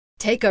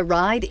Take a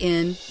ride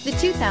in the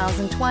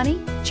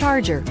 2020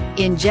 Charger.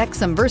 Inject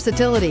some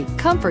versatility,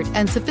 comfort,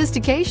 and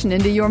sophistication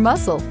into your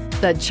muscle.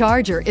 The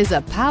Charger is a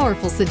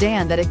powerful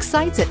sedan that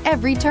excites at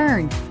every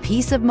turn.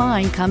 Peace of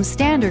mind comes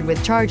standard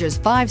with Charger's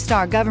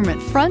 5-star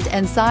government front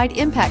and side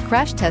impact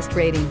crash test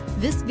rating.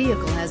 This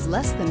vehicle has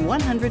less than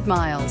 100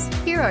 miles.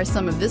 Here are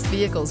some of this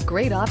vehicle's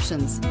great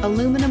options: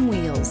 aluminum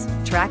wheels,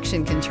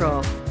 traction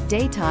control,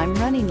 daytime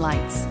running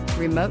lights,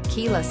 remote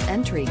keyless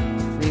entry,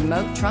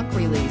 remote trunk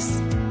release,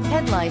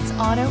 headlights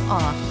auto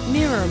off,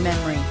 mirror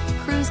memory,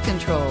 cruise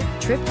control,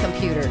 trip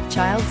computer,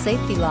 child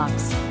safety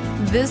locks.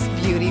 This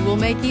beauty will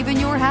make even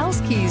your house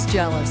keys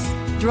jealous.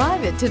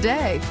 Drive it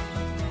today.